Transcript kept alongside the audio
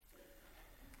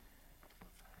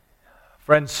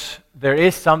Friends, there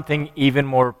is something even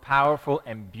more powerful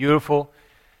and beautiful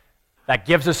that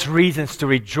gives us reasons to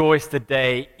rejoice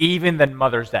today, even than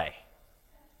Mother's Day.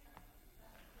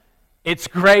 It's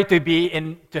great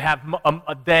to have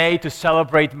a day to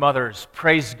celebrate mothers.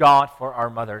 Praise God for our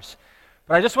mothers.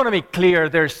 But I just want to be clear,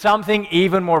 there's something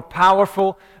even more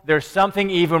powerful, there's something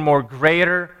even more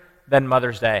greater than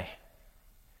Mother's Day.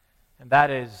 And that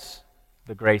is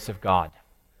the grace of God.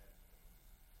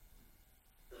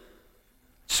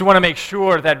 Just want to make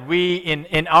sure that we,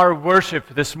 in our worship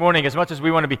this morning, as much as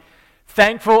we want to be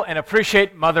thankful and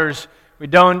appreciate mothers, we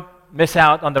don't miss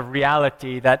out on the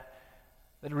reality that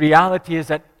the reality is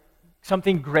that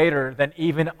something greater than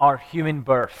even our human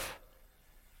birth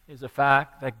is the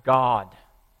fact that God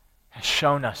has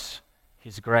shown us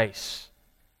His grace.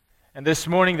 And this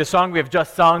morning, the song we have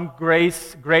just sung,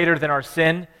 Grace Greater Than Our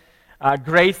Sin,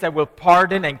 grace that will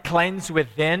pardon and cleanse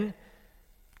within.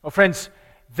 Oh, friends,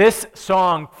 this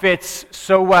song fits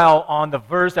so well on the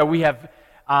verse that we have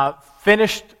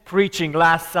finished preaching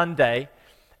last Sunday,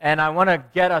 and I want to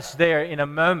get us there in a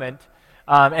moment.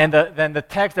 And then the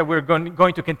text that we're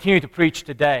going to continue to preach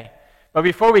today. But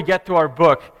before we get to our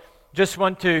book, just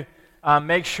want to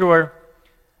make sure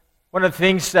one of the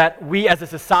things that we as a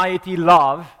society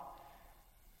love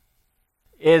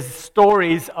is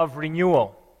stories of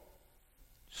renewal,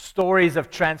 stories of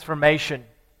transformation.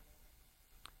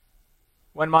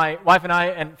 When my wife and I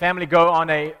and family go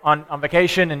on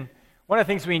vacation, and one of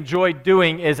the things we enjoy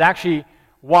doing is actually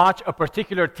watch a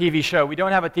particular TV show. We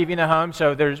don't have a TV in the home,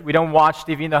 so we don't watch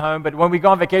TV in the home. But when we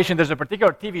go on vacation, there's a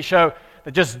particular TV show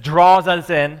that just draws us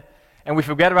in, and we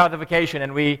forget about the vacation,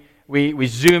 and we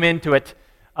zoom into it,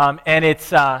 and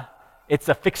it's a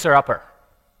fixer-upper.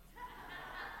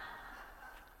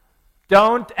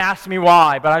 Don't ask me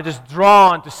why, but I'm just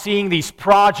drawn to seeing these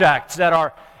projects that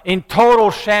are in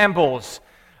total shambles,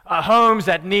 homes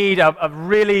that need a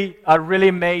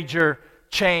really major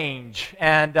change,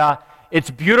 and it's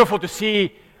beautiful to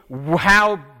see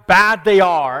how bad they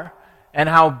are and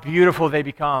how beautiful they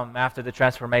become after the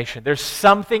transformation. There's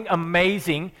something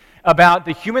amazing about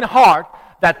the human heart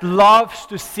that loves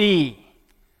to see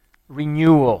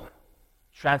renewal,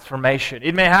 transformation.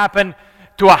 It may happen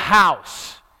to a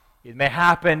house. It may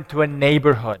happen to a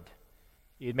neighborhood.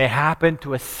 It may happen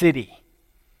to a city.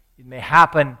 It may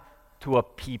happen to a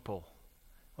people.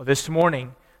 Well, this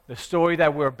morning, the story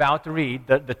that we're about to read,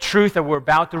 the truth that we're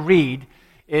about to read,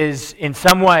 is in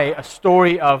some way a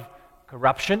story of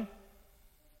corruption,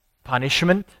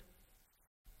 punishment,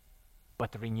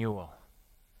 but renewal.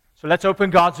 So let's open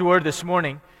God's Word this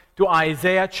morning to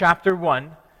Isaiah chapter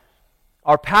 1.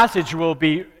 Our passage will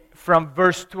be from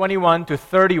verse 21 to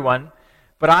 31,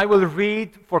 but I will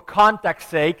read for context's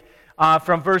sake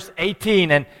from verse 18,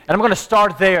 and I'm going to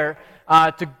start there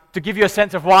to give you a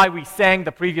sense of why we sang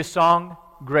the previous song,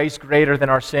 Grace Greater Than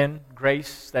Our Sin,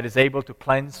 grace that is able to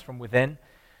cleanse from within.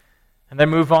 And then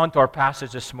move on to our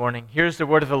passage this morning. Here's the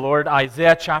word of the Lord,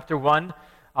 Isaiah chapter 1.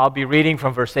 I'll be reading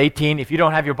from verse 18. If you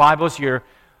don't have your Bibles, you're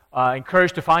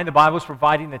encouraged to find the Bibles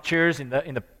provided in the chairs in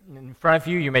front of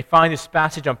you. You may find this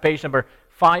passage on page number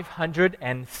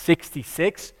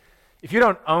 566. If you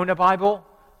don't own a Bible,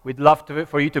 we'd love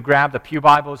for you to grab the Pew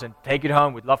Bibles and take it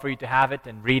home. We'd love for you to have it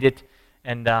and read it.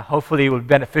 And hopefully it will be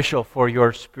beneficial for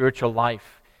your spiritual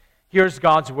life. Here's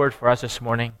God's word for us this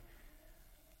morning.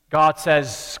 God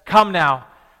says, "Come now,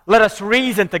 let us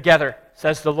reason together,"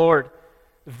 says the Lord.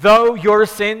 "Though your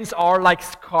sins are like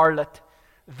scarlet,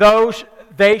 though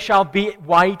they shall be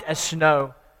white as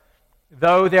snow.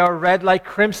 Though they are red like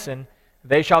crimson,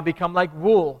 they shall become like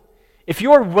wool. If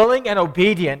you are willing and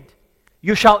obedient,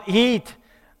 you shall eat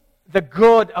the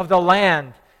good of the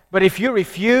land. But if you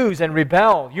refuse and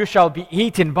rebel, you shall be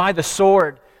eaten by the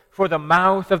sword, for the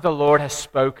mouth of the Lord has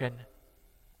spoken.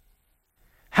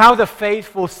 How the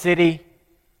faithful city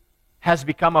has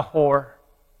become a whore.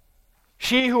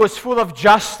 She who was full of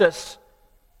justice,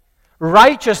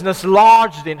 righteousness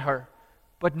lodged in her,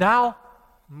 but now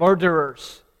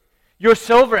murderers. Your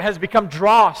silver has become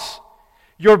dross,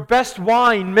 your best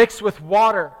wine mixed with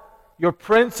water. Your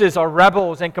princes are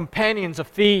rebels and companions of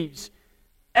thieves.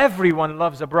 Everyone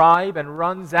loves a bribe and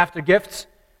runs after gifts.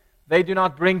 They do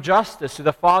not bring justice to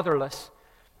the fatherless,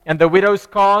 and the widow's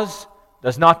cause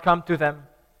does not come to them.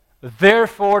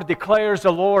 Therefore declares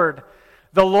the Lord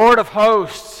of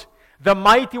hosts, the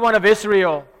mighty one of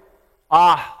Israel,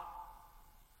 I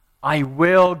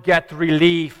will get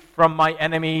relief from my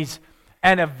enemies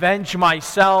and avenge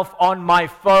myself on my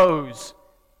foes.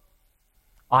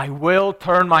 I will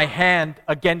turn my hand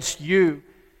against you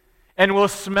and will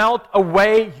smelt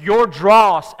away your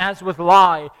dross as with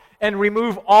lye and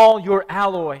remove all your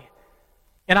alloy.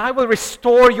 And I will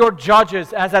restore your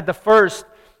judges as at the first,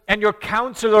 and your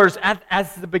counselors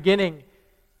as the beginning.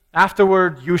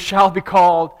 Afterward, you shall be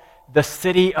called the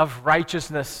city of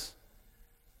righteousness,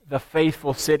 the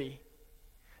faithful city.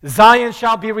 Zion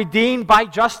shall be redeemed by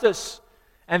justice,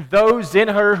 and those in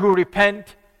her who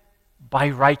repent by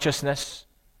righteousness.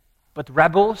 But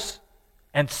rebels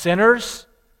and sinners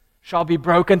shall be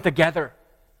broken together,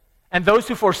 and those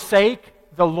who forsake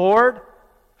the Lord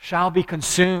shall be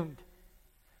consumed.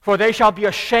 For they shall be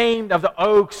ashamed of the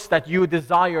oaks that you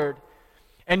desired,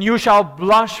 and you shall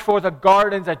blush for the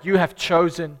gardens that you have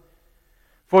chosen.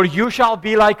 For you shall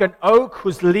be like an oak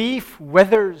whose leaf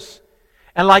withers,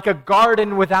 and like a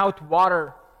garden without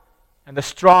water. And the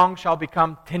strong shall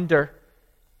become tinder,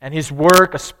 and his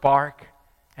work a spark,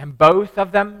 and both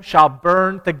of them shall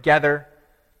burn together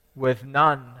with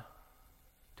none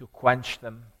to quench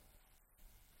them.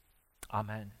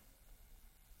 Amen.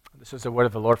 This is the word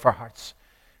of the Lord for our hearts.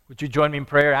 Would you join me in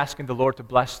prayer, asking the Lord to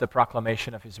bless the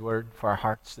proclamation of His word for our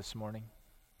hearts this morning?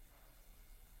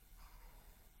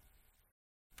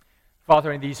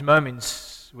 Father, in these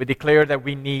moments, we declare that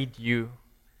we need you.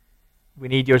 We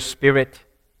need your Spirit.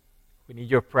 We need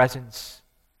your presence.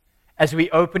 As we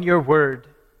open your word,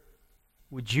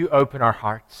 would you open our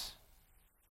hearts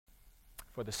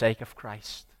for the sake of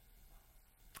Christ?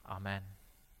 Amen.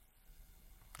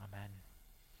 Amen.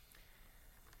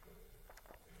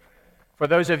 For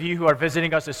those of you who are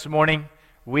visiting us this morning,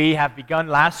 we have begun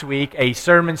last week a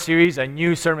sermon series, a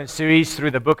new sermon series through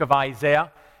the book of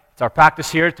Isaiah. It's our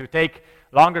practice here to take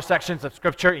longer sections of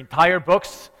Scripture, entire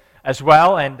books as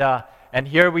well. And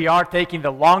here we are taking the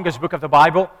longest book of the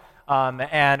Bible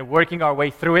and working our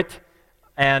way through it.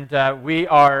 And we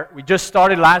just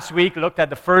started last week, looked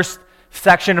at the first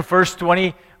section, the first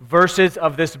 20 verses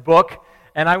of this book.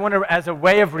 And I want to, as a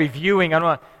way of reviewing, I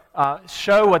want to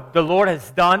show what the Lord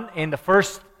has done in the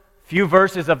first few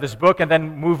verses of this book and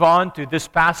then move on to this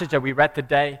passage that we read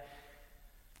today.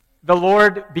 The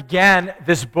Lord began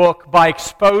this book by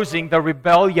exposing the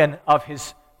rebellion of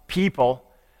His people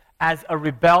as a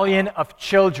rebellion of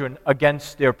children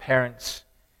against their parents.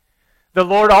 The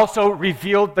Lord also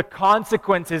revealed the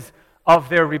consequences of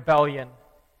their rebellion.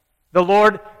 The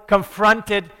Lord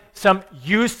confronted some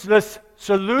useless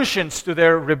solutions to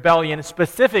their rebellion,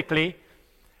 specifically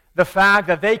the fact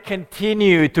that they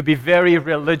continue to be very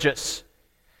religious.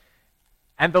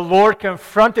 And the Lord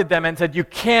confronted them and said, you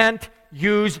can't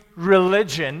use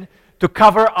religion to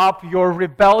cover up your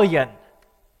rebellion.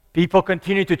 People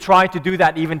continue to try to do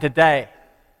that even today.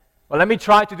 Well, let me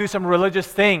try to do some religious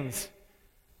things.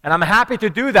 And I'm happy to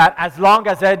do that as long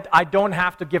as I don't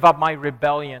have to give up my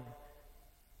rebellion.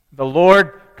 The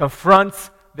Lord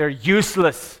confronts their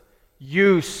useless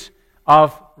use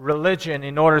of religion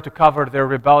in order to cover their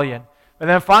rebellion. But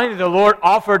then finally the Lord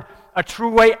offered a true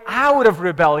way out of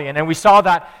rebellion. And we saw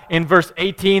that in verse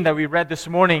 18 that we read this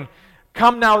morning.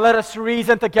 Come now, let us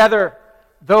reason together.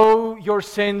 Though your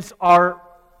sins are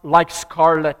like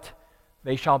scarlet,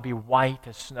 they shall be white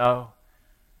as snow.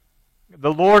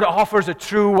 The Lord offers a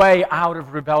true way out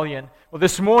of rebellion. Well,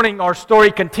 this morning our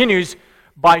story continues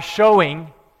by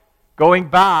going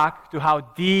back to how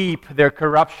deep their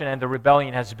corruption and the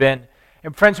rebellion has been.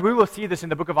 And friends, we will see this in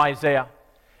the book of Isaiah.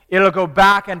 It'll go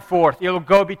back and forth. It'll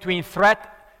go between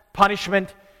threat,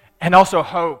 punishment, and also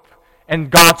hope and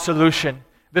God's solution.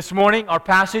 This morning, our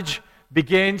passage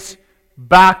begins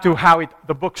back to how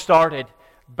the book started,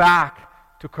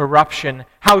 back to corruption,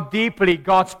 how deeply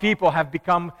God's people have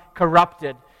become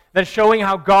corrupted, then showing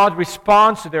how God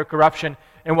responds to their corruption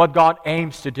and what God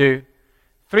aims to do.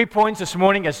 3 points this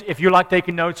morning, as if you like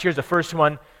taking notes, here's the first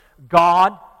one.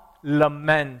 God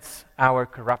laments our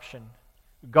corruption.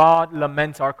 God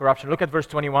laments our corruption. Look at verse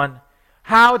 21.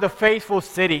 How the faithful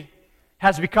city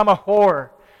has become a whore,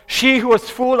 she who was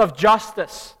full of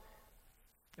justice.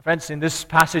 Friends, in this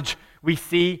passage, we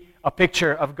see a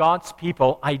picture of God's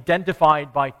people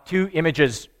identified by two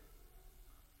images.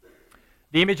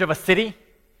 The image of a city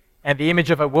and the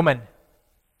image of a woman.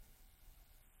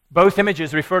 Both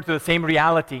images refer to the same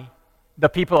reality, the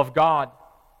people of God.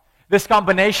 This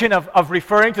combination of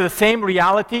referring to the same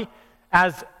reality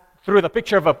as through the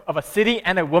picture of a city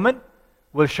and a woman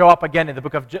will show up again in the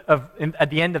book at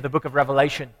the end of the book of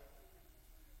Revelation.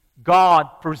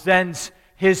 God presents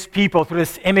His people through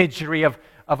this imagery of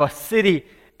a city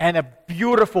and a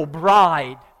beautiful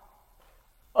bride,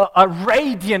 a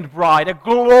radiant bride, a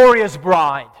glorious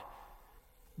bride.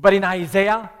 But in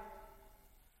Isaiah,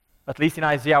 at least in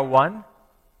Isaiah 1,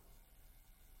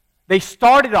 they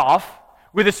started off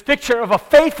with this picture of a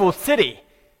faithful city.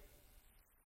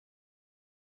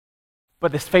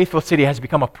 But this faithful city has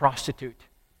become a prostitute.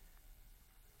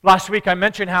 Last week I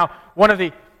mentioned how one of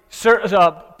the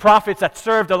prophets that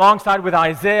served alongside with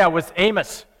Isaiah was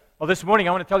Amos. Well, this morning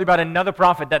I want to tell you about another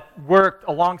prophet that worked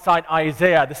alongside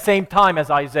Isaiah at the same time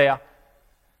as Isaiah.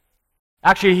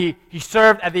 Actually, he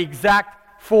served at the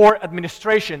exact 4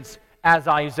 administrations as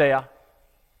Isaiah.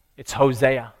 It's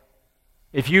Hosea.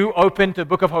 If you open to the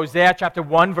book of Hosea, chapter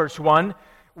 1, verse 1,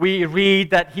 we read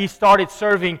that he started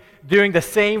serving during the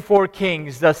same 4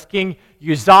 kings, thus King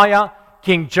Uzziah,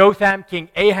 King Jotham, King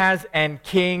Ahaz, and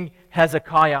King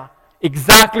Hezekiah.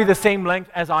 Exactly the same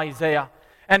length as Isaiah.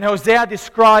 And Hosea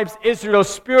describes Israel's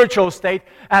spiritual state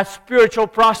as spiritual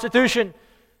prostitution.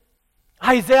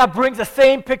 Isaiah brings the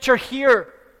same picture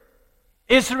here.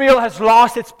 Israel has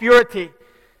lost its purity.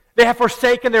 They have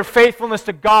forsaken their faithfulness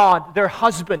to God, their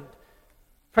husband.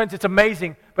 Friends, it's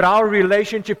amazing, but our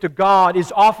relationship to God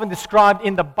is often described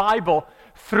in the Bible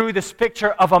through this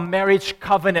picture of a marriage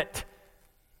covenant.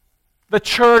 The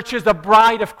church is the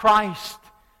bride of Christ.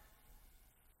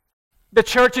 The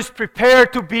church is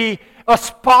prepared to be a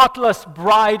spotless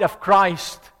bride of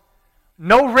Christ.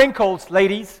 No wrinkles,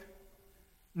 ladies.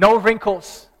 No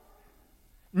wrinkles.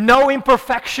 No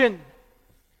imperfection.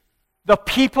 The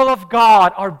people of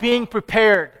God are being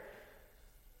prepared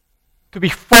to be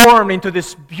formed into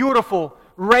this beautiful,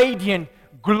 radiant,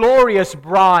 glorious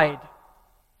bride.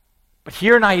 But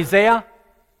here in Isaiah,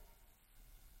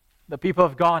 the people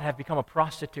of God have become a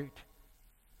prostitute.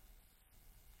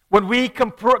 When we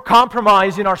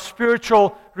compromise in our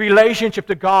spiritual relationship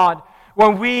to God,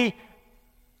 when we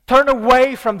turn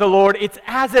away from the Lord, it's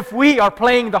as if we are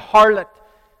playing the harlot.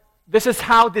 This is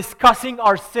how discussing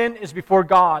our sin is before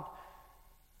God.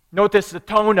 Notice the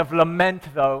tone of lament,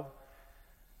 though,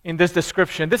 in this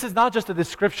description. This is not just a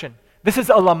description. This is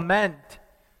a lament.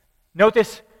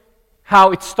 Notice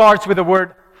how it starts with the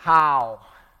word how.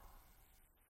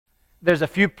 There's a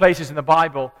few places in the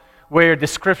Bible where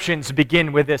descriptions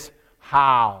begin with this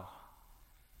how.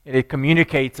 It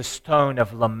communicates a tone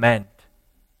of lament,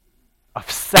 of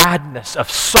sadness, of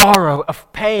sorrow,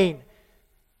 of pain.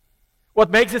 What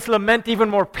makes this lament even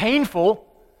more painful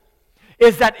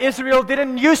is that Israel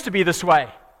didn't used to be this way.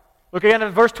 Look again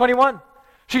at verse 21.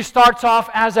 She starts off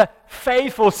as a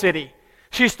faithful city.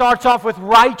 She starts off with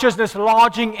righteousness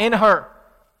lodging in her.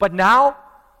 But now,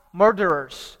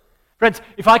 murderers. Friends,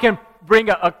 if I can bring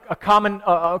a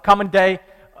common day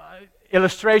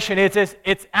illustration,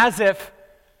 it's as if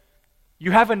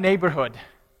you have a neighborhood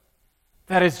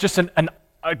that is just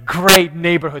a great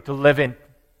neighborhood to live in.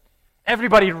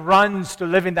 Everybody runs to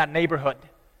live in that neighborhood.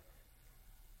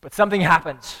 But something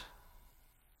happens.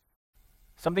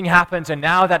 Something happens, and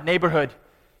now that neighborhood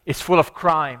is full of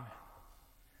crime,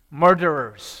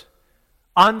 murderers,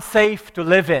 unsafe to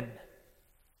live in.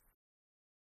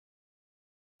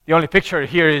 The only picture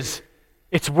here is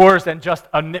it's worse than just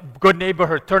a good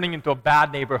neighborhood turning into a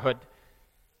bad neighborhood.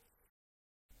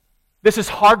 This is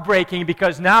heartbreaking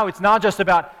because now it's not just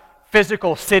about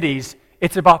physical cities,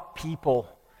 it's about people.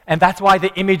 And that's why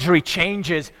the imagery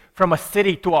changes from a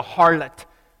city to a harlot.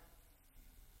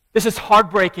 This is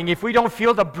heartbreaking. If we don't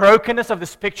feel the brokenness of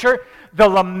this picture, the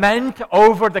lament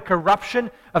over the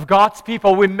corruption of God's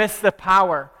people, we miss the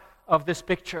power of this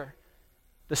picture.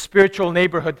 The spiritual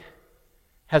neighborhood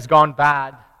has gone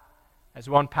bad, as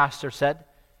one pastor said,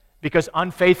 because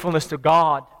unfaithfulness to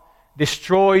God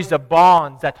destroys the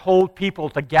bonds that hold people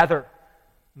together.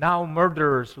 Now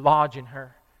murderers lodge in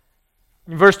her.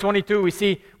 In verse 22, we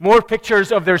see more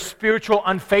pictures of their spiritual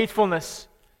unfaithfulness.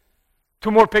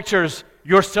 2 more pictures.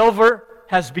 Your silver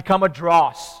has become a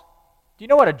dross. Do you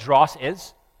know what a dross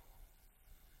is?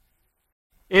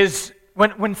 Is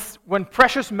when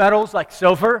precious metals like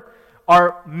silver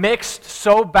are mixed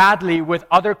so badly with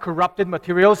other corrupted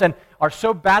materials and are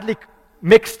so badly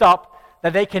mixed up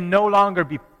that they can no longer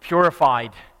be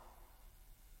purified.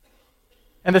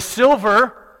 And the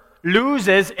silver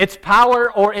loses its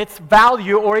power or its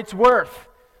value or its worth.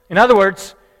 In other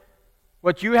words,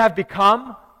 what you have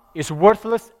become is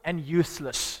worthless and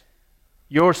useless.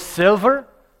 Your silver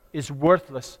is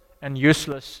worthless and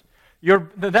useless.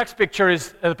 The next picture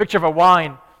is a picture of a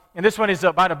wine. And this one is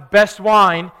about a best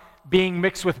wine being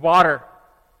mixed with water.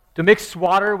 To mix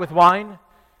water with wine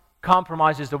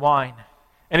compromises the wine.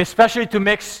 And especially to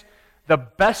mix the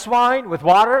best wine with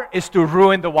water is to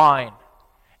ruin the wine.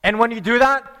 And when you do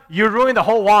that, you ruin the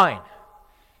whole wine.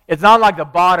 It's not like the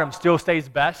bottom still stays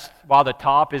best while the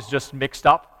top is just mixed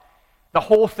up. The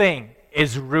whole thing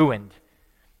is ruined.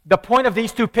 The point of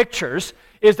these 2 pictures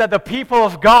is that the people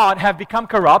of God have become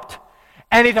corrupt,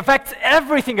 and it affects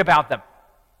everything about them.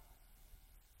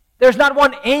 There's not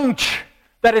 1 inch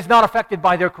that is not affected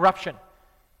by their corruption.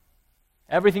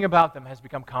 Everything about them has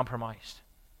become compromised.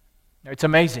 Now, it's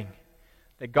amazing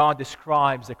that God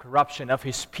describes the corruption of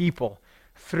His people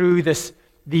through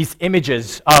these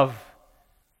images of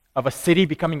a city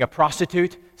becoming a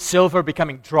prostitute, silver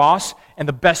becoming dross, and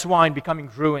the best wine becoming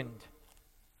ruined.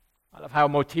 I love how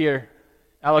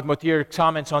Alec Motyer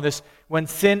comments on this. When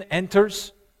sin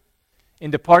enters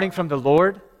in departing from the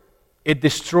Lord, it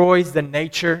destroys the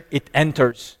nature it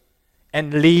enters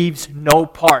and leaves no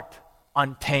part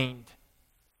untamed.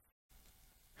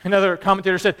 Another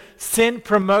commentator said, sin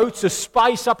promotes to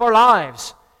spice up our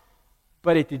lives,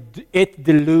 but it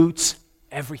dilutes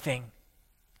everything.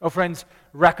 Oh, friends,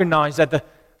 recognize that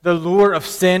the lure of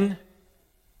sin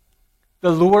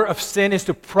is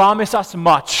to promise us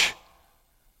much,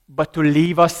 but to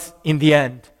leave us in the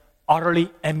end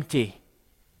utterly empty.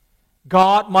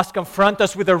 God must confront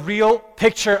us with a real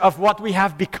picture of what we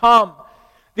have become.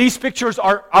 These pictures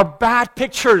are bad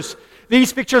pictures.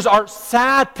 These pictures are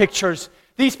sad pictures.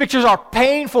 These pictures are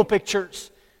painful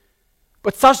pictures.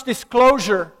 But such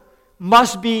disclosure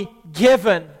must be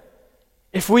given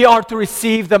if we are to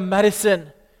receive the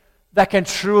medicine that can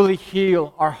truly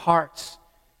heal our hearts.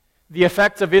 The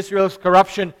effects of Israel's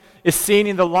corruption is seen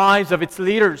in the lives of its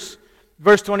leaders.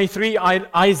 Verse 23,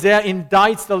 Isaiah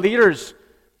indicts the leaders.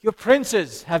 Your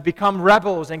princes have become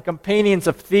rebels and companions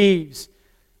of thieves.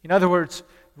 In other words,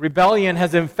 rebellion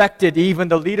has infected even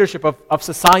the leadership of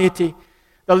society.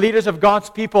 The leaders of God's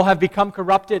people have become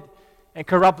corrupted, and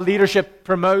corrupt leadership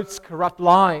promotes corrupt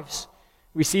lives.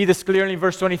 We see this clearly in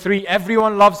verse 23.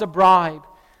 Everyone loves a bribe,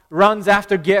 runs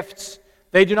after gifts.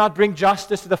 They do not bring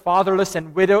justice to the fatherless,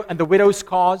 and the widow's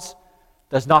cause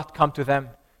does not come to them.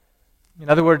 In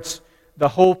other words, the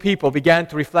whole people began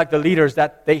to reflect the leaders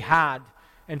that they had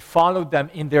and followed them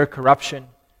in their corruption.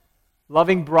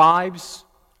 Loving bribes,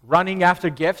 running after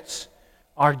gifts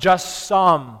are just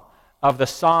some of the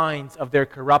signs of their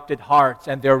corrupted hearts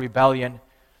and their rebellion.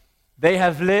 They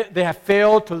have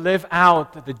failed to live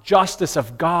out the justice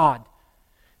of God.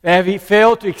 They have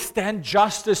failed to extend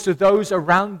justice to those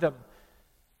around them.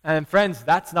 And friends,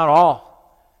 that's not all.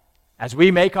 As we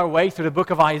make our way through the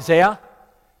book of Isaiah,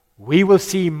 we will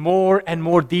see more and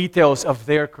more details of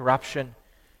their corruption.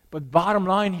 But bottom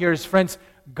line here is, friends,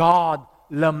 God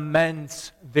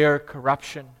laments their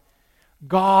corruption.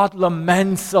 God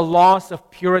laments the loss of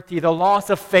purity, the loss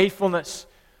of faithfulness.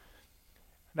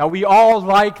 Now, we all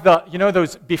like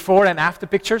those before and after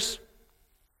pictures.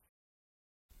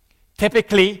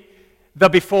 Typically, the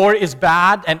before is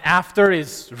bad and after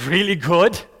is really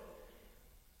good.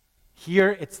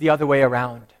 Here, it's the other way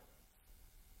around.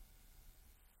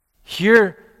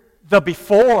 Here, the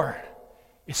before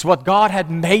is what God had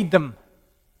made them,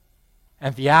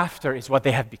 and the after is what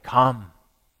they have become.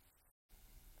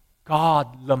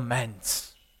 God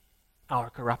laments our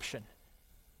corruption.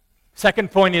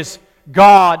 Second point is,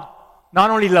 God not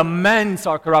only laments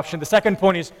our corruption, the second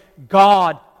point is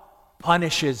God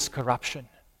punishes corruption.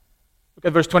 Look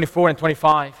at verse 24 and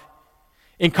 25.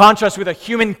 In contrast with the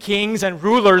human kings and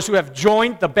rulers who have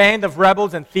joined the band of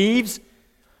rebels and thieves,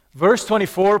 verse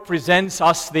 24 presents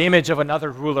us the image of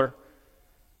another ruler.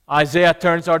 Isaiah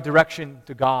turns our direction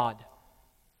to God.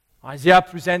 Isaiah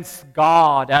presents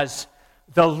God as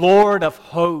the Lord of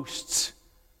hosts.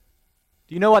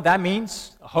 Do you know what that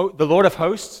means? The Lord of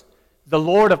hosts? The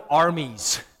Lord of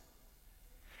armies.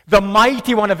 The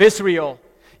mighty one of Israel.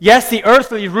 Yes, the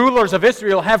earthly rulers of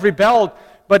Israel have rebelled,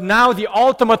 but now the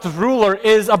ultimate ruler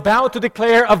is about to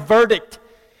declare a verdict,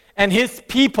 and his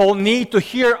people need to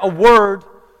hear a word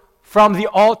from the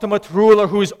ultimate ruler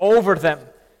who is over them.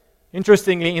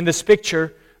 Interestingly, in this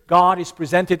picture, God is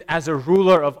presented as a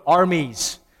ruler of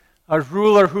armies, a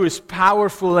ruler who is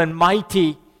powerful and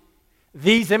mighty.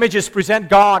 These images present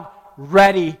God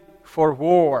ready for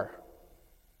war.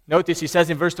 Notice he says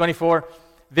in verse 24,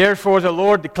 therefore the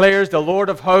Lord declares, the Lord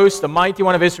of hosts, the mighty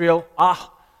one of Israel,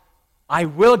 I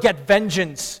will get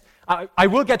vengeance. I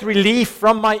will get relief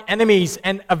from my enemies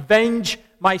and avenge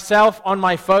myself on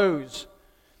my foes.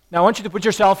 Now I want you to put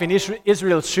yourself in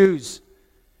Israel's shoes.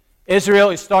 Israel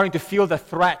is starting to feel the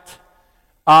threat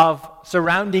of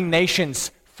surrounding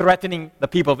nations threatening the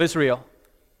people of Israel.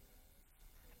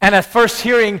 And at first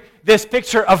hearing this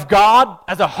picture of God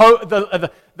as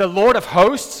the Lord of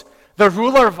hosts, the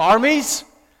ruler of armies,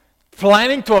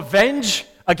 planning to avenge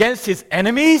against his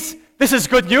enemies, this is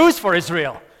good news for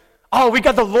Israel. Oh, we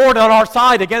got the Lord on our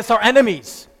side against our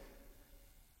enemies.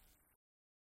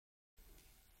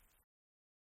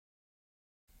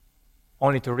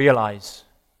 Only to realize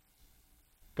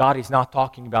God is not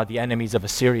talking about the enemies of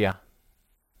Assyria.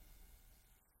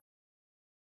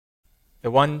 The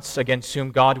ones against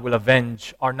whom God will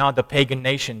avenge are not the pagan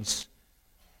nations,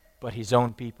 but his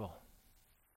own people.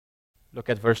 Look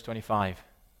at verse 25.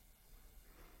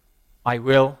 I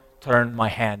will turn my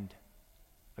hand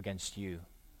against you.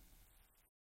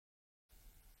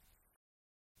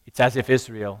 It's as if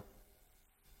Israel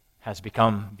has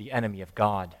become the enemy of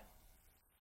God.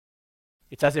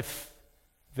 It's as if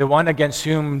the one against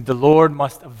whom the Lord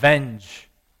must avenge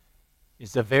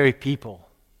is the very people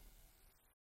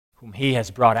whom He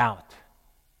has brought out.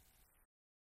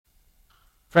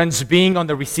 Friends, being on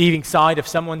the receiving side of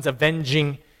someone's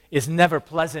avenging is never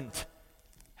pleasant.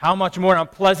 How much more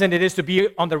unpleasant it is to be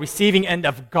on the receiving end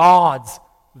of God's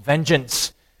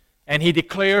vengeance. And He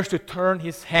declares to turn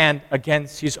His hand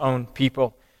against His own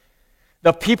people.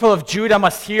 The people of Judah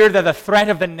must hear that the threat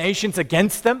of the nations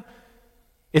against them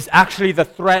is actually the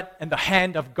threat and the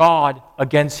hand of God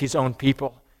against His own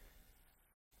people.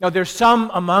 Now, there's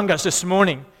some among us this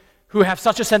morning who have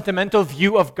such a sentimental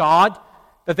view of God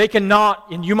that they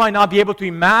cannot, and you might not be able to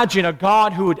imagine a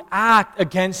God who would act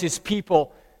against His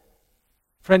people.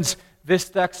 Friends, this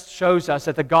text shows us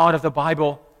that the God of the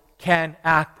Bible can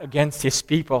act against His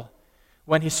people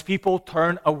when His people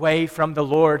turn away from the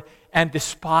Lord and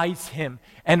despise Him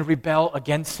and rebel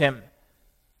against Him.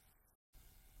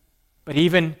 But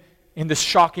even in this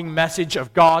shocking message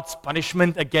of God's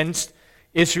punishment against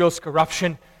Israel's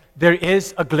corruption, there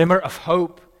is a glimmer of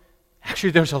hope.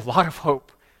 Actually, there's a lot of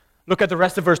hope. Look at the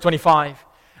rest of verse 25.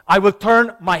 I will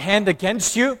turn my hand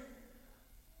against you.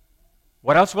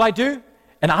 What else will I do?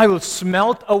 And I will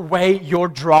smelt away your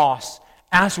dross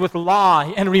as with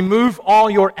lye and remove all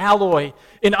your alloy.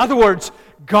 In other words,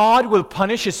 God will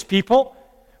punish His people,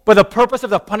 but the purpose of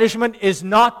the punishment is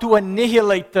not to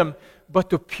annihilate them, but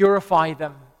to purify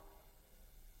them.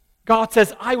 God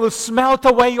says, I will smelt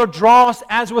away your dross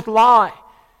as with lye.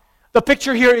 The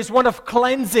picture here is one of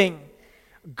cleansing.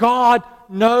 God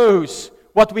knows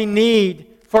what we need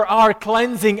for our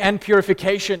cleansing and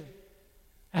purification.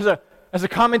 As a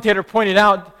commentator pointed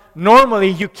out, normally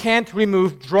you can't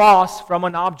remove dross from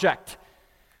an object.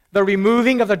 The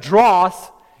removing of the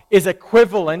dross is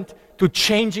equivalent to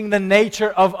changing the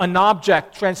nature of an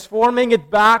object, transforming it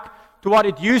back to what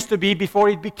it used to be before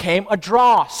it became a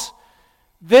dross.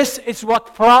 This is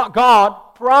what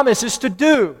God promises to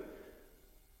do.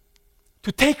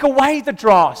 To take away the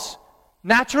dross.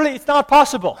 Naturally, it's not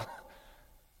possible.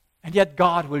 And yet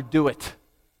God will do it.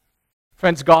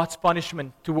 Friends, God's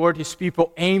punishment toward His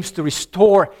people aims to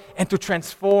restore and to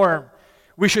transform.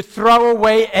 We should throw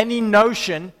away any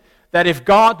notion that if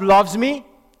God loves me,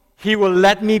 He will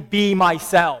let me be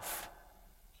myself.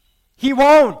 He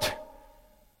won't.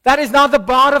 That is not the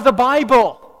God of the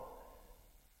Bible.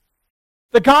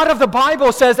 The God of the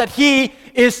Bible says that He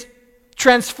is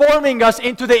transforming us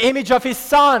into the image of His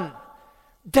Son,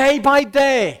 day by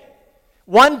day.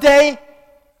 One day,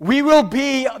 we will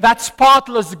be that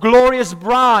spotless, glorious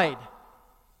bride.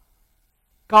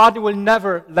 God will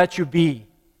never let you be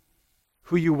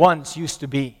who you once used to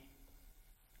be.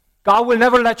 God will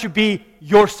never let you be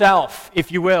yourself,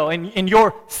 if you will, in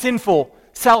your sinful,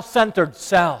 self-centered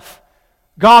self.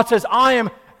 God says, I am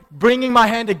bringing my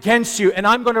hand against you, and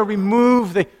I'm going to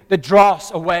remove the dross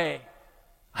away.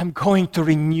 I'm going to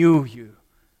renew you.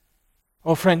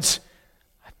 Oh, friends,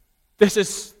 this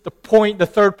is the point, the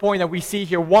third point that we see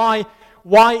here. Why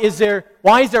is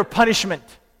there punishment?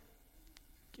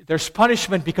 There's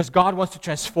punishment because God wants to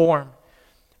transform.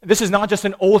 This is not just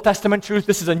an Old Testament truth,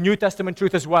 this is a New Testament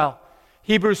truth as well.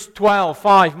 Hebrews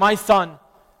 12:5, my son,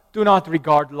 do not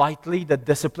regard lightly the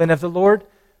discipline of the Lord,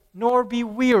 nor be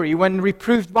weary when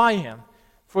reproved by Him.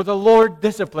 For the Lord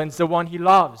disciplines the one He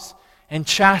loves, and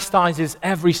chastises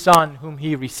every son whom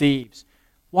He receives.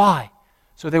 Why?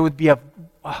 So there would be a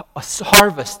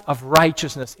harvest of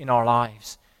righteousness in our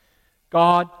lives.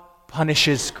 God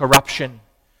punishes corruption.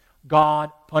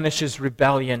 God punishes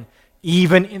rebellion,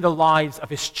 even in the lives of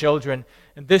His children.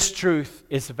 And this truth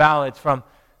is valid from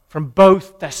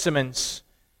both testaments.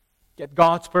 Yet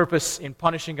God's purpose in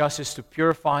punishing us is to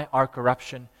purify our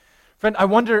corruption. Friend, I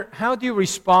wonder, how do you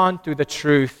respond to the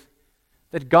truth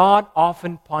that God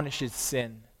often punishes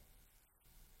sin?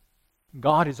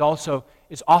 God is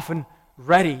often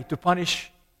ready to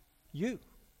punish you.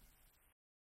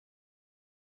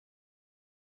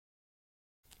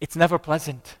 It's never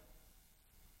pleasant.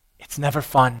 It's never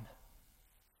fun.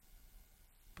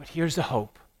 But here's the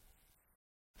hope.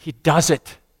 He does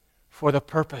it for the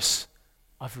purpose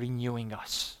of renewing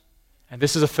us. And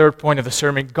this is the third point of the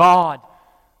sermon. God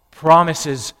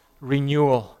promises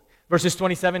renewal. Verses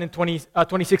 27 and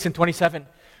 26 and 27.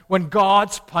 When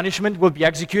God's punishment will be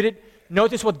executed,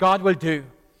 notice what God will do.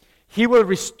 He will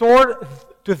restore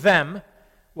to them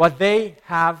what they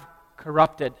have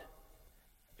corrupted.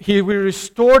 He will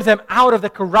restore them out of the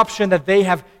corruption that they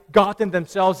have gotten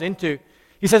themselves into.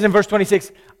 He says in verse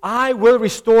 26, I will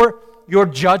restore your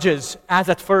judges as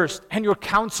at first, and your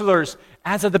counselors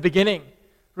as at the beginning.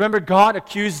 Remember, God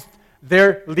accused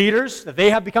their leaders that they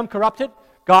have become corrupted.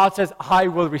 God says, I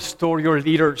will restore your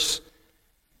leaders.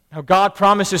 Now, God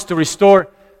promises to restore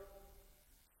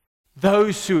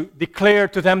those who declare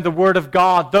to them the word of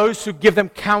God, those who give them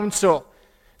counsel.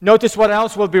 Notice what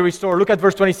else will be restored. Look at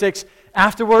verse 26.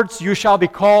 Afterwards, you shall be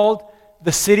called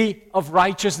the city of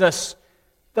righteousness,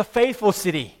 the faithful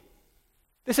city.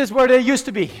 This is where they used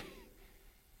to be.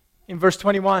 In verse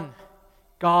 21,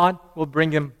 God will bring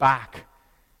them back.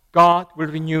 God will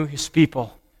renew his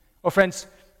people. Oh, friends,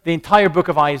 the entire book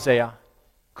of Isaiah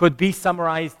could be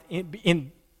summarized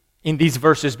in these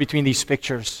verses between these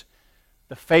pictures.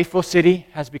 The faithful city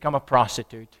has become a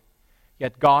prostitute,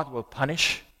 yet God will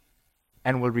punish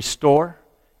and will restore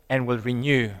and will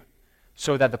renew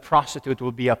so that the prostitute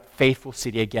will be a faithful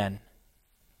city again.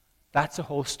 That's the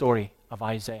whole story of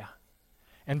Isaiah.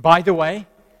 And by the way,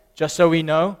 just so we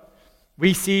know,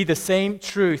 we see the same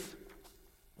truth.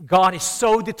 God is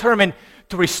so determined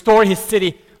to restore his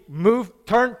city.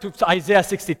 Turn to Isaiah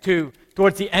 62,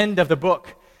 towards the end of the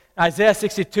book. Isaiah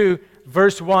 62,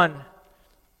 verse 1.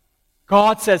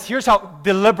 God says, here's how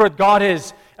deliberate God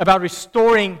is about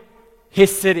restoring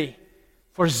his city.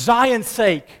 For Zion's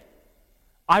sake,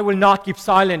 I will not keep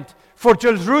silent. For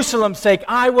Jerusalem's sake,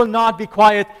 I will not be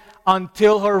quiet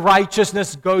until her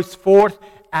righteousness goes forth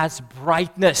as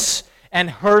brightness and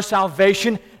her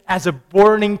salvation as a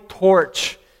burning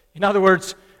torch. In other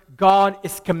words, God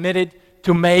is committed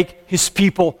to make his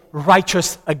people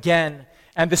righteous again.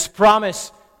 And this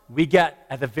promise we get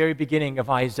at the very beginning of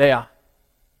Isaiah.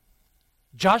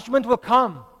 Judgment will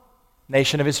come,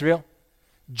 nation of Israel.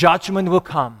 Judgment will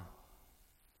come,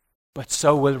 but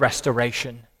so will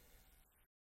restoration.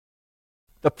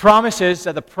 The promise is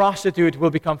that the prostitute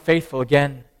will become faithful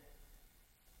again.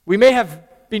 We may have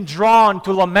been drawn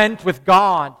to lament with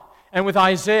God and with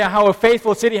Isaiah how a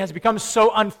faithful city has become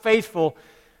so unfaithful.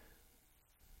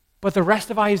 But the rest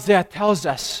of Isaiah tells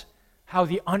us how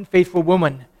the unfaithful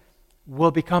woman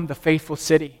will become the faithful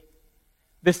city.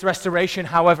 This restoration,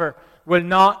 however, will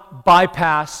not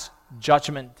bypass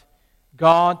judgment.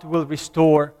 God will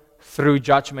restore through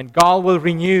judgment. God will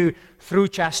renew through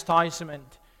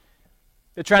chastisement.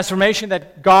 The transformation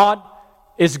that God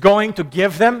is going to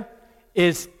give them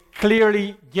is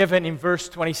clearly given in verse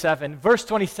 27. Verse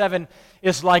 27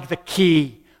 is like the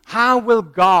key. How will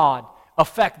God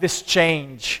affect this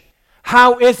change?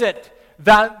 How is it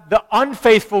that the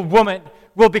unfaithful woman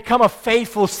will become a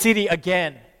faithful city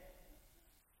again?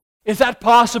 Is that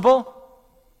possible?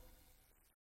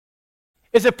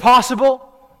 Is it possible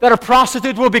that a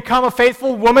prostitute will become a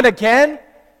faithful woman again?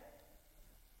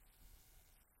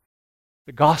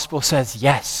 The gospel says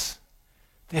yes.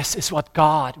 This is what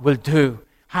God will do.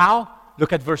 How?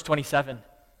 Look at verse 27.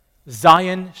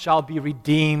 Zion shall be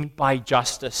redeemed by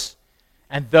justice,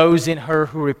 and those in her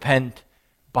who repent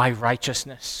by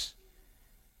righteousness.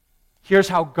 Here's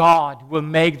how God will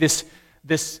make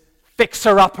this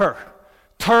fixer-upper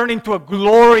turn into a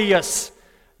glorious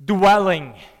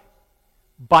dwelling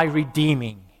by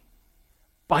redeeming.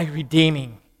 By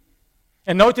redeeming.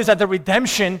 And notice that the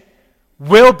redemption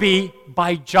will be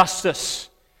by justice.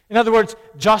 In other words,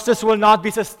 justice will not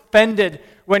be suspended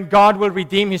when God will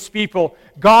redeem his people.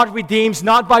 God redeems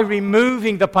not by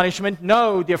removing the punishment.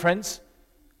 No, dear friends.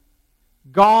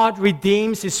 God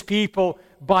redeems his people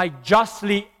by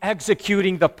justly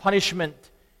executing the punishment.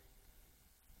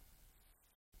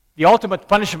 The ultimate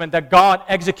punishment that God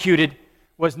executed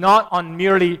was not on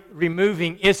merely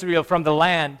removing Israel from the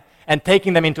land and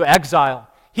taking them into exile.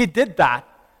 He did that,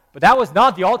 but that was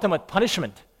not the ultimate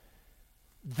punishment.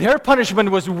 Their punishment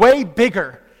was way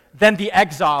bigger than the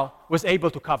exile was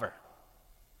able to cover.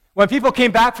 When people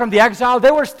came back from the exile,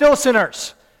 they were still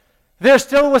sinners. Their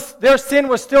sin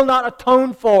was still not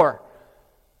atoned for.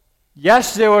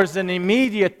 Yes, there was an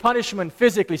immediate punishment,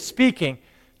 physically speaking,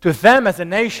 to them as a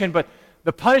nation, but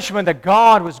the punishment that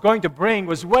God was going to bring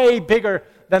was way bigger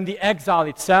than the exile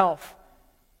itself.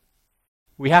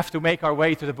 We have to make our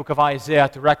way to the book of Isaiah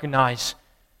to recognize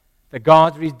that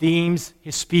God redeems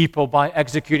his people by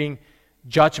executing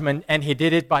judgment, and he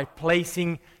did it by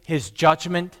placing his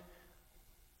judgment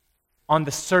on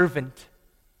the servant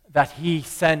that he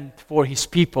sent for his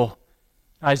people.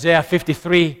 Isaiah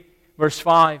 53, verse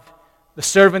 5, the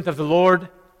servant of the Lord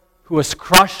who was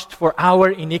crushed for our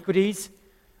iniquities,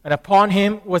 and upon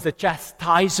him was a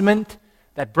chastisement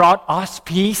that brought us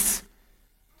peace.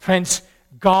 Friends,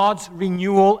 God's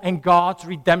renewal and God's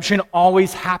redemption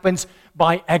always happens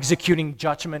by executing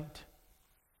judgment.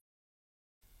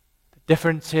 The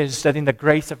difference is that in the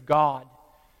grace of God,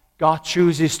 God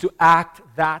chooses to act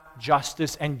that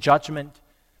justice and judgment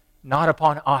not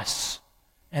upon us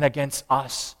and against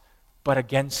us, but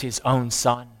against His own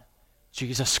Son,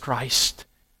 Jesus Christ.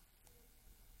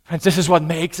 Friends, this is what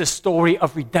makes the story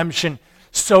of redemption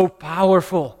so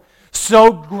powerful,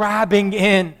 so grabbing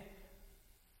in.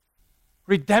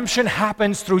 Redemption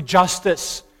happens through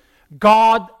justice.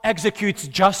 God executes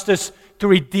justice to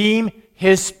redeem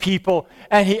His people.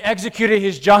 And He executed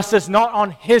His justice not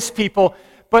on His people,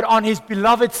 but on His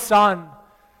beloved Son,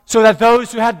 so that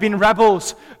those who had been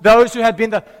rebels, those who had been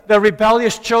the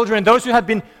rebellious children, those who had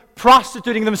been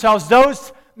prostituting themselves,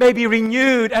 those may be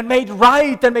renewed and made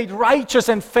right and made righteous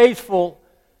and faithful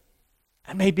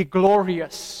and may be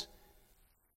glorious.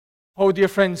 Oh, dear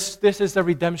friends, this is the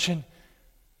redemption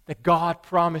that God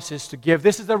promises to give.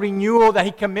 This is the renewal that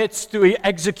He commits to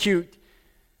execute.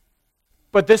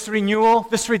 But this renewal,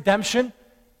 this redemption,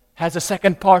 has a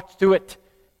second part to it.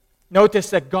 Notice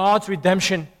that God's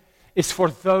redemption is for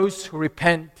those who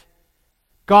repent.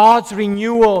 God's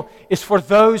renewal is for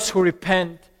those who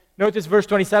repent. Notice verse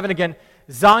 27 again.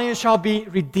 Zion shall be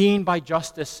redeemed by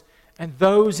justice, and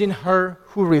those in her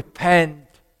who repent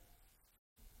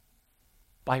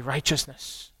by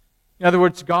righteousness. In other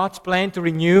words, God's plan to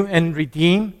renew and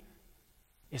redeem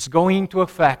is going to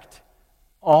affect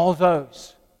all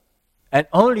those and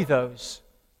only those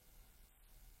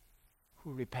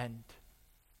who repent.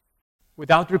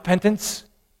 Without repentance,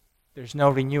 there's no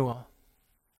renewal.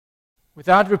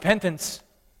 Without repentance,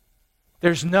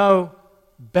 there's no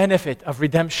benefit of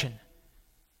redemption.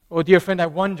 Oh, dear friend, I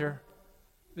wonder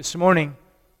this morning,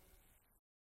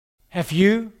 have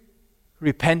you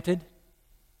repented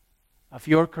of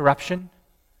your corruption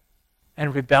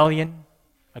and rebellion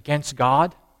against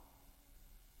God?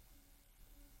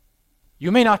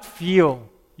 You may not feel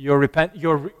your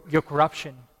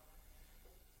corruption.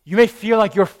 You may feel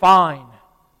like you're fine.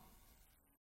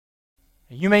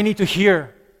 You may need to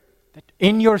hear that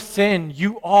in your sin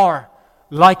you are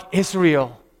like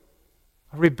Israel,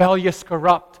 a rebellious,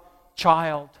 corrupt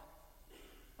child,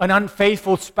 an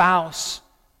unfaithful spouse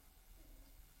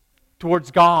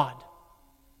towards God.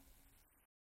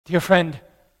 Dear friend,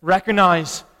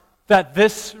 recognize that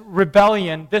this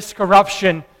rebellion, this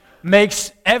corruption,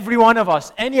 makes every one of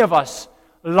us, any of us,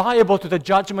 liable to the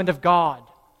judgment of God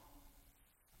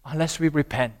unless we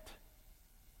repent.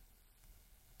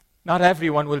 Not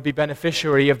everyone will be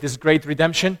beneficiary of this great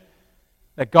redemption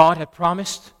that God had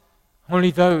promised.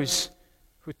 Only those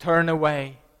who turn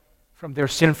away from their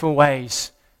sinful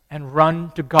ways and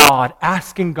run to God,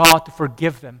 asking God to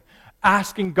forgive them,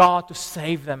 asking God to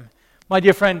save them. My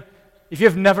dear friend, if you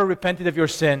have never repented of your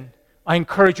sin, I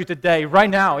encourage you today, right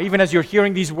now, even as you're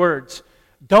hearing these words,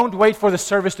 don't wait for the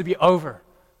service to be over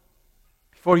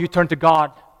before you turn to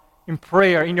God in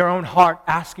prayer, in your own heart,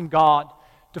 asking God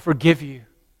to forgive you,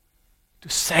 to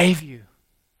save you.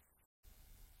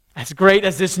 As great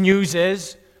as this news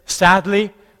is,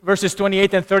 sadly, verses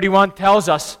 28 and 31 tells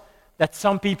us that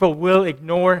some people will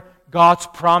ignore God's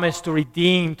promise to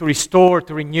redeem, to restore,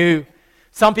 to renew.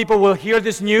 Some people will hear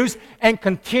this news and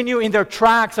continue in their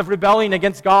tracks of rebellion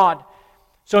against God.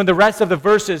 So in the rest of the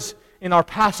verses in our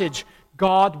passage,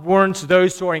 God warns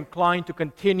those who are inclined to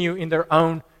continue in their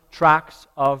own tracks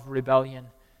of rebellion.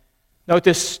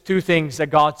 Notice two things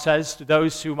that God says to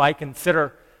those who might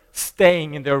consider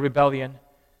staying in their rebellion.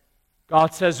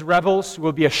 God says rebels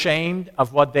will be ashamed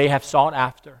of what they have sought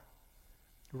after.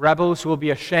 Rebels will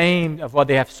be ashamed of what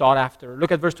they have sought after.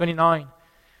 Look at verse 29.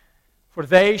 For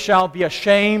they shall be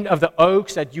ashamed of the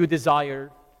oaks that you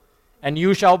desired, and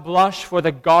you shall blush for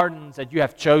the gardens that you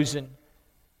have chosen.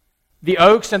 The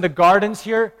oaks and the gardens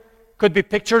here could be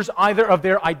pictures either of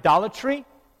their idolatry,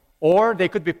 or they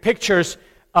could be pictures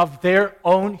of their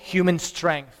own human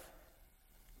strength,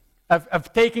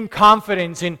 of taking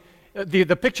confidence in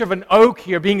the picture of an oak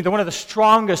here being one of the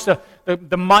strongest,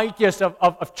 the mightiest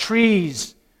of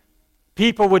trees.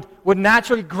 People would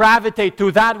naturally gravitate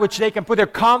to that which they can put their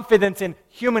confidence in,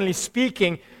 humanly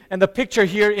speaking. And the picture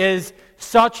here is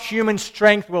such human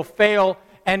strength will fail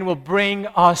and will bring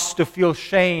us to feel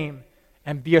shame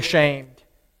and be ashamed.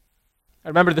 I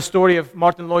remember the story of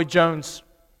Martin Lloyd-Jones,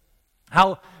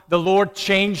 how the Lord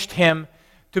changed him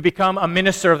to become a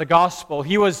minister of the gospel.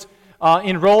 He was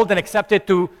enrolled and accepted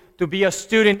to be a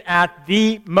student at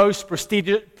the most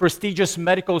prestigious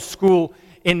medical school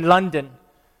in London.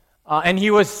 And he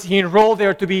enrolled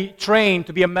there to be trained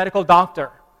to be a medical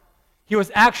doctor. He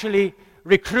was actually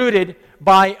recruited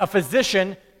by a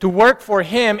physician to work for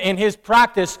him in his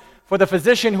practice, for the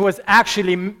physician who was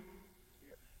actually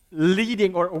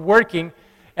leading or working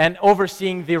and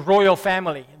overseeing the royal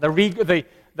family, the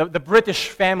the British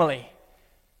family.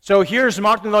 So here's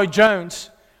Martyn Lloyd-Jones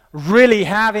really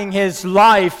having his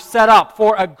life set up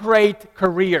for a great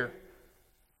career.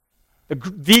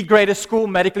 The greatest school,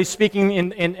 medically speaking,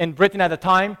 in Britain at the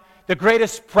time, the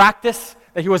greatest practice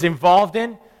that he was involved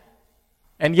in.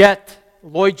 And yet,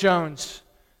 Lloyd-Jones,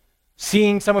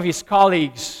 seeing some of his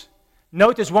colleagues,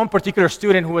 notice one particular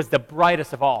student who was the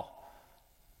brightest of all.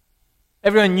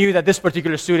 Everyone knew that this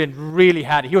particular student really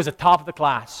had it. He was the top of the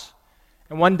class.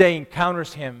 And one day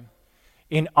encounters him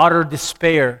in utter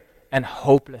despair and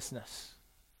hopelessness.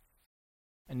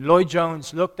 And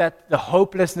Lloyd-Jones looked at the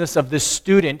hopelessness of this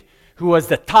student who was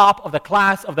the top of the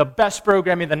class of the best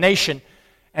program in the nation.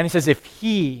 And he says, if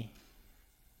he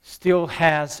still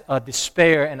has a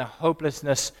despair and a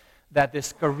hopelessness that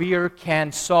this career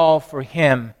can solve for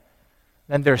him,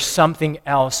 then there's something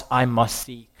else I must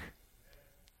seek.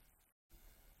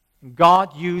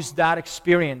 God used that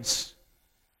experience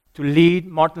to lead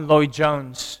Martyn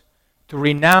Lloyd-Jones to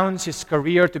renounce his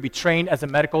career to be trained as a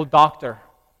medical doctor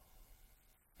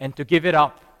and to give it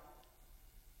up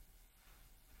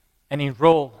and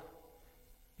enroll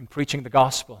in preaching the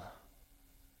gospel.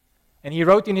 And he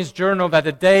wrote in his journal that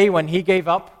the day when he gave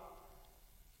up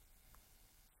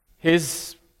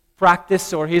his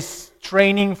practice or his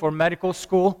training for medical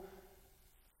school,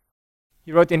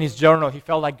 he wrote in his journal, he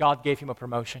felt like God gave him a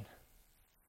promotion.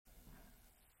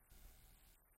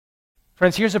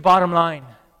 Friends, here's the bottom line.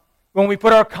 When we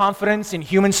put our confidence in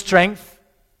human strength,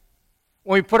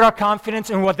 when we put our confidence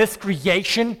in what this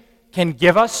creation can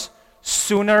give us,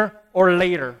 sooner or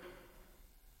later,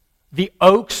 the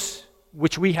oaks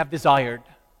which we have desired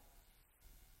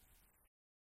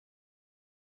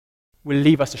will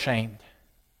leave us ashamed.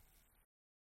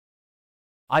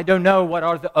 I don't know what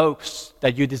are the oaks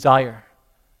that you desire.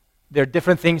 There are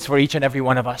different things for each and every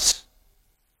one of us.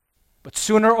 But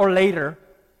sooner or later,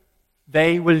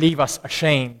 they will leave us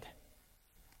ashamed.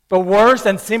 But worse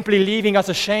than simply leaving us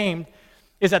ashamed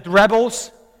is that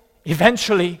rebels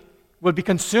eventually will be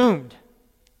consumed.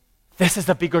 This is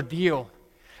the bigger deal.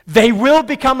 They will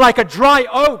become like a dry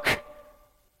oak,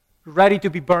 ready to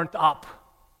be burnt up.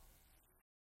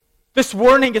 This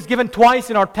warning is given twice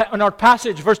in our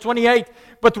passage, verse 28.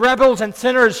 But rebels and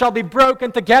sinners shall be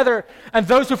broken together, and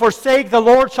those who forsake the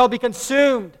Lord shall be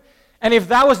consumed. And if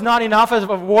that was not enough as a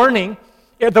warning,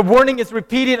 the warning is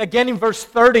repeated again in verse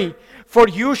 30. For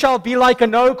you shall be like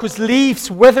an oak whose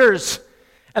leaves withers,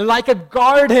 and like a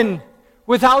garden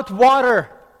without water.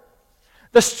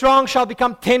 The strong shall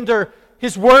become tinder,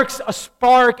 his works a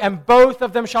spark, and both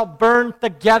of them shall burn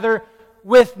together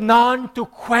with none to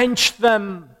quench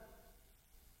them.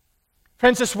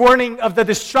 Friends, this warning of the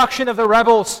destruction of the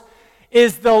rebels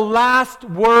is the last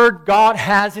word God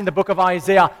has in the book of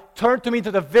Isaiah. Turn to me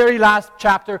to the very last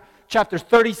chapter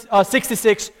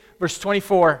 66, verse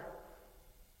 24.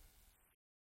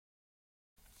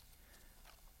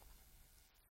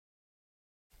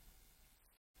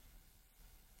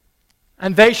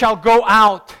 And they shall go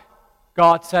out,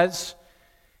 God says,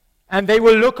 and they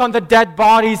will look on the dead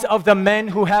bodies of the men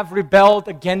who have rebelled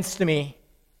against me.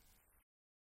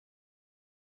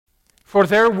 For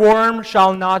their worm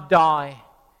shall not die,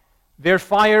 their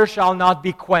fire shall not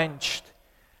be quenched,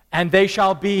 and they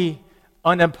shall be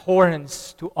an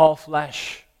abhorrence to all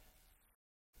flesh.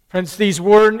 Friends, these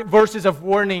verses of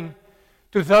warning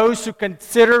to those who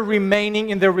consider remaining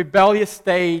in the rebellious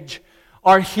stage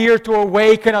are here to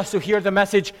awaken us to hear the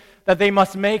message that they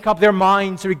must make up their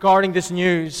minds regarding this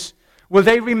news. Will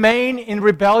they remain in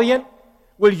rebellion?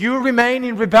 Will you remain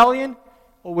in rebellion?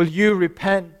 Or will you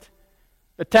repent?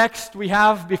 The text we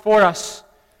have before us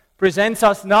presents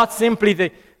us not simply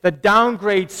the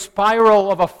downgrade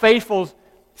spiral of a faithful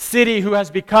city who has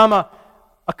become a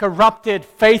corrupted,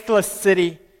 faithless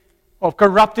city, or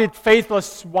corrupted,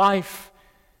 faithless wife.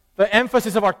 The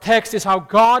emphasis of our text is how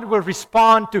God will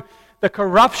respond to the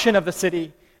corruption of the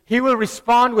city. He will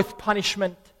respond with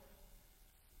punishment.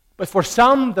 But for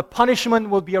some, the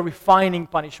punishment will be a refining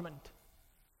punishment.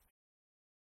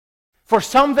 For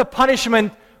some, the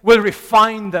punishment will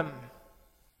refine them.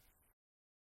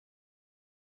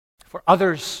 For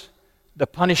others, the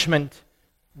punishment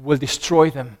will destroy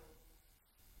them.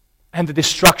 And the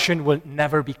destruction will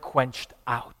never be quenched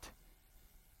out.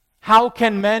 How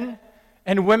can men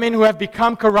and women who have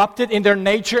become corrupted in their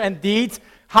nature and deeds,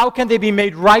 how can they be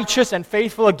made righteous and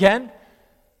faithful again?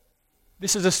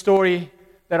 This is a story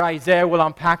that Isaiah will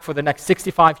unpack for the next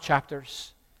 65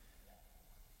 chapters.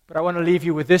 But I want to leave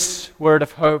you with this word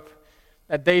of hope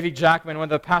that David Jackman, one of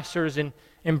the pastors in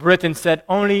Britain, said,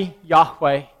 only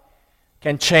Yahweh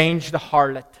can change the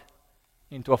harlot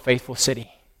into a faithful city.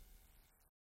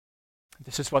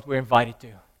 This is what we're invited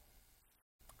to.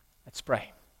 Let's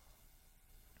pray.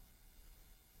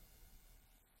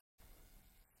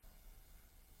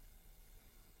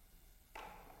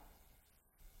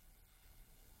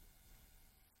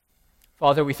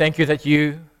 Father, we thank you that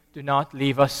you do not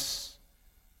leave us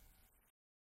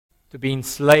to be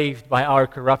enslaved by our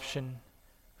corruption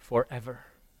forever.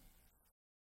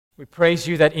 We praise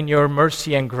you that in your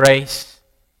mercy and grace,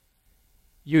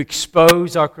 you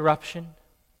expose our corruption,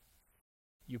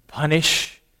 you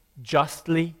punish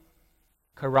justly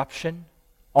corruption,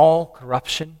 all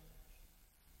corruption,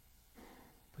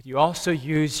 but you also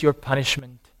use your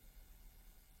punishment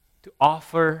to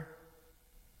offer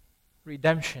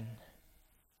redemption,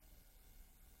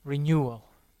 renewal,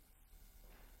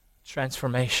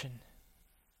 transformation.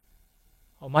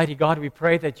 Almighty God, we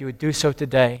pray that you would do so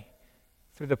today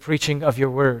through the preaching of your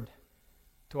word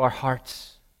to our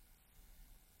hearts.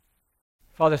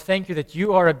 Father, thank you that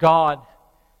you are a God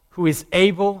who is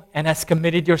able and has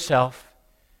committed yourself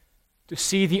to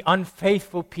see the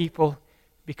unfaithful people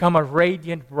become a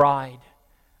radiant bride,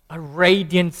 a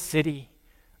radiant city,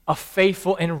 a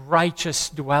faithful and righteous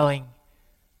dwelling.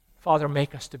 Father,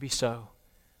 make us to be so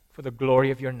for the glory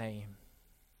of your name.